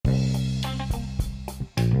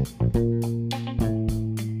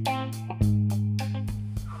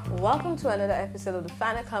Welcome to another episode of the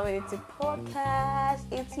Fana Community Podcast.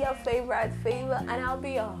 It's your favorite and I'll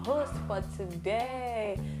be your host for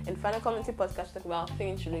today. In Fana Community Podcast, we talk about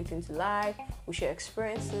things relating to life, we share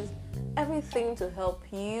experiences, everything to help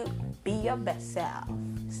you be your best self.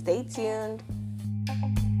 Stay tuned.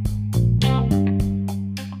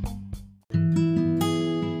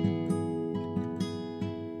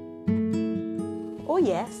 Oh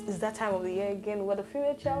yes, it's that time of the year again where the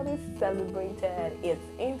female child is celebrated. It's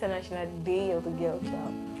International Day of the Girl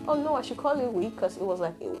Child. Oh no, I should call it a week because it was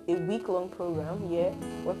like a week-long program, where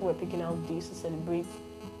we're picking out days to celebrate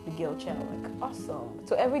the girl child. Like, awesome.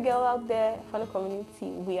 So every girl out there, Fana Community,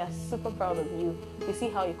 we are super proud of you. We see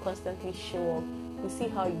how you constantly show up. We see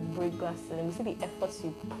how you break glass and we see the efforts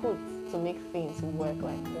you put to make things work.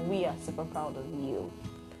 Like, we are super proud of you.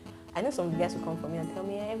 I know some guys will come from me and tell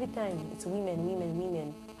me every time it's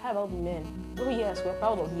women. How about men? Oh yes, we're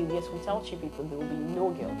proud of you. Yes, without you people there will be no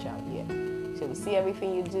girl child here. So we see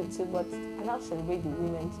everything you do too, but I not celebrate the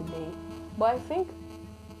women today. But I think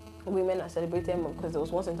women are celebrated more because there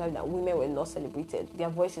was once in time that women were not celebrated. Their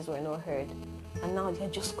voices were not heard. And now they're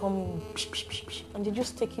just coming and they're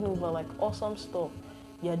just taking over like awesome stuff.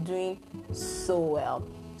 You're doing so well.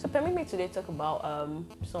 So permit me today talk about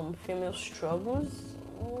some female struggles.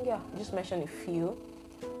 Just mention a few.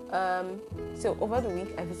 So over the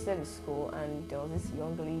week I visited the school and there was this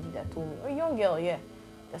young lady that told me, a young girl,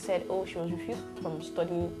 that said, she was refused from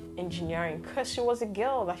studying engineering because she was a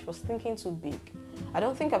girl that she was thinking too big. I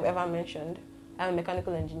don't think I've ever mentioned I'm a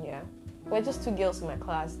mechanical engineer. We're just two girls in my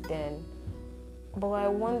class then. But I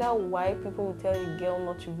wonder why people will tell a girl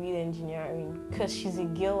not to read engineering because she's a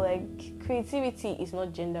girl. Like, creativity is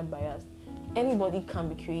not gender biased. Anybody can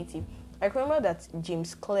be creative. I remember that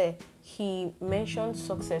James Clear, he mentioned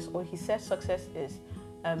success, or he said success is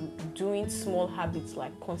doing small habits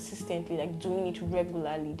like consistently, like doing it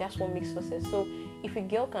regularly. That's what makes success. So if a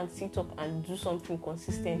girl can sit up and do something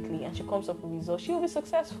consistently and she comes up with results, she will be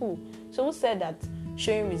successful. So who said that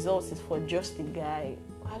showing results is for just a guy?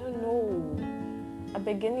 I don't know. I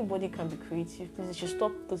beg, anybody can be creative. Please, you should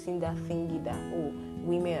stop putting that thingy that,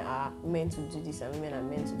 women are meant to do this and women are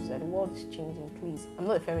meant to do that. The world is changing, please. I'm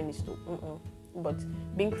not a feminist though. But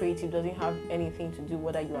being creative doesn't have anything to do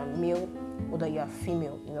whether you are male or whether you are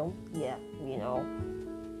female,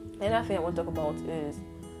 Another thing I want to talk about is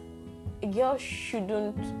a girl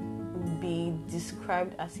shouldn't be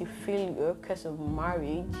described as a failure because of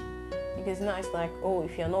marriage. Because now it's like,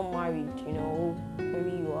 if you're not married,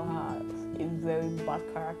 maybe you are a very bad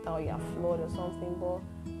character or you're flawed or something. But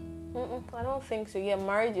I don't think so.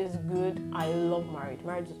 Marriage is good. I love marriage.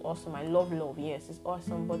 Marriage is awesome. I love love. Yes, it's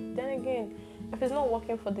awesome. But then again, if it's not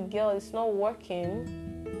working for the girl, it's not working.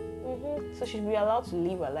 So she should be allowed to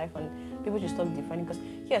live her life, and people should stop defining. Because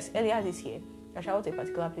yes, earlier this year, I traveled to a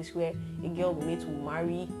particular place where a girl will be made to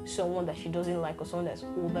marry someone that she doesn't like or someone that's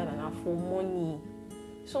older than her for money.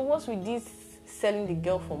 So what's with this selling the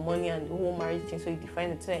girl for money and the whole marriage thing? So you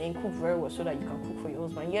define it and cook very well so that you can cook for your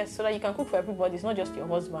husband. Yes, so that you can cook for everybody. It's not just your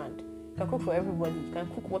husband. You can cook for everybody. You can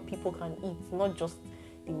cook what people can eat, not just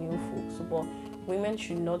the male folks. But women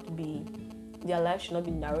should not be, their life should not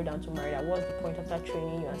be narrowed down to marriage. What's the point after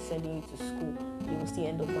training you and sending you to school? You will still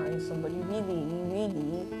end up marrying somebody.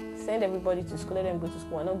 Really send everybody to school. Let them go to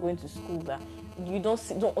school. I'm not going to school. That you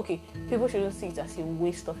people shouldn't see it as a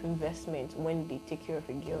waste of investment when they take care of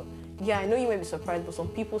a girl. I know you may be surprised, but some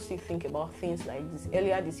people still think about things like this.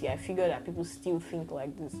 Earlier this year, I figured that people still think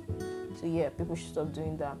like this. So people should stop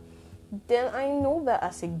doing that. Then I know that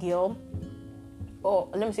as a girl, or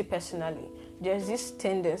let me say personally, there's this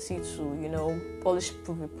tendency to, polish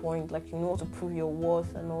prove a point, like to prove your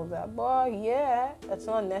worth and all that. But that's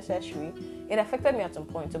not necessary. It affected me at some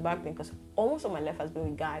point, so back then, because almost all my life has been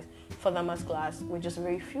with guys. For the maths class, with just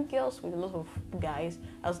very few girls, with a lot of guys.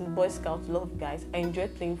 I was in Boy Scouts, a lot of guys. I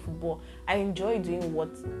enjoyed playing football. I enjoyed doing what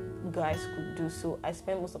guys could do, so I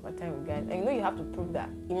spent most of my time with guys. And you have to prove that.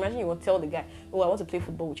 Imagine you want to tell the guy, I want to play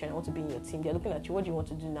football with you and I want to be in your team. They're looking at you, what do you want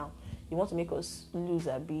to do now? You want to make us lose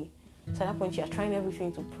or be? So at that point, you're trying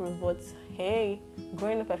everything to prove, but hey,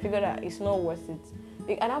 growing up, I figured that it's not worth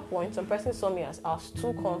it. At that point, some person saw me as I was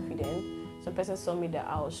too confident. Some person saw me that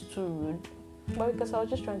I was too rude. But because I was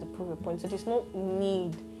just trying to prove a point, so there's no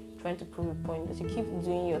need trying to prove a point. As you keep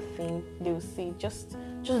doing your thing, they will see, just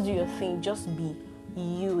do your thing, just be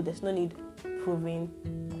you. There's no need proving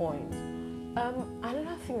points.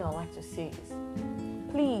 Another thing I like to say is,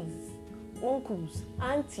 please, uncles,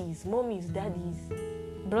 aunties, mommies, daddies,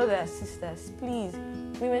 brothers, sisters, please,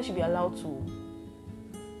 women should be allowed to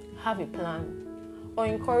have a plan. or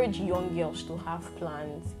encourage young girls to have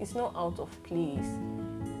plans. It's not out of place.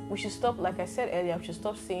 We should stop, like I said earlier, we should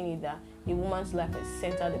stop saying it that a woman's life is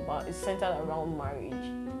centered around marriage.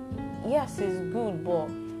 Yes, it's good, but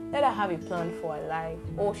let her have a plan for her life.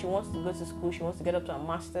 Oh, she wants to go to school, she wants to get up to a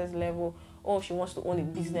master's level. Oh, she wants to own a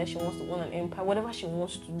business, she wants to own an empire, whatever she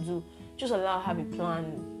wants to do, just allow her have a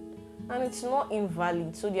plan. And it's not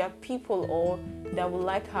invalid. So there are people that would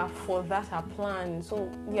like her for that her plan.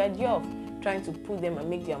 So the idea of trying to put them and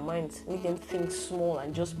make them think small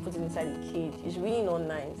and just put it inside a cage is really not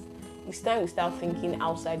nice. It's time we start thinking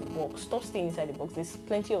outside the box. Stop staying inside the box. There's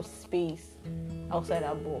plenty of space outside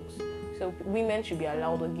our box. So women should be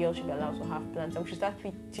allowed, or girls should be allowed to have plans. And we should start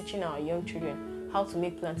teaching our young children how to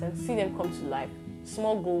make plans and see them come to life.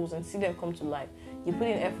 Small goals and see them come to life. You put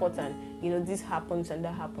in effort and this happens and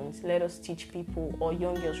that happens. Let us teach people, or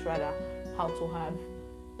young girls rather, how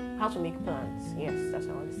to make plans. Yes, that's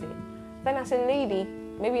what I want to say. Then as a lady,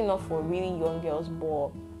 maybe not for really young girls,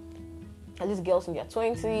 but at least girls in their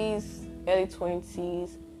 20s, early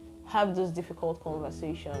 20s, have those difficult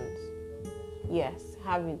conversations. Yes,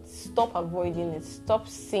 have it. Stop avoiding it. Stop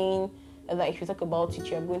saying that if you talk about it,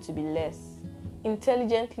 you're going to be less.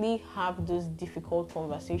 Intelligently have those difficult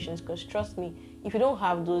conversations, because trust me, if you don't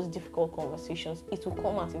have those difficult conversations, it will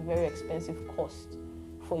come at a very expensive cost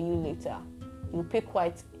for you later. You'll pay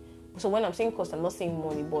quite. So when I'm saying cost, I'm not saying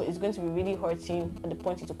money, but it's going to be really hurting at the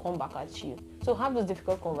point it will come back at you. So have those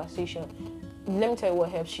difficult conversations. Let me tell you what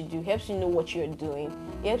helps you do. It helps you know what you're doing.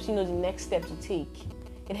 It helps you know the next step to take.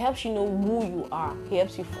 It helps you know who you are.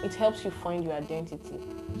 It helps you find your identity.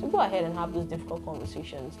 So go ahead and have those difficult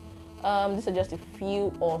conversations. These are just a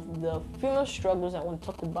few of the female struggles I want to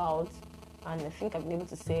talk about, and I think I've been able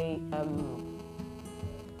to say,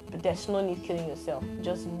 but there's no need killing yourself.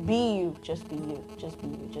 Just be you. Just be you. Just be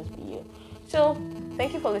you. Just be you. So,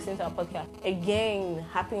 thank you for listening to our podcast. Again,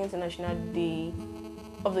 happy International Day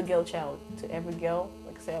of the Girl Child to every girl.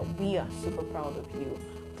 Like I said, we are super proud of you.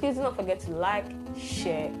 Please do not forget to like,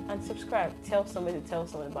 share, and subscribe. Tell somebody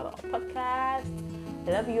about our podcast.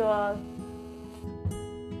 I love you all.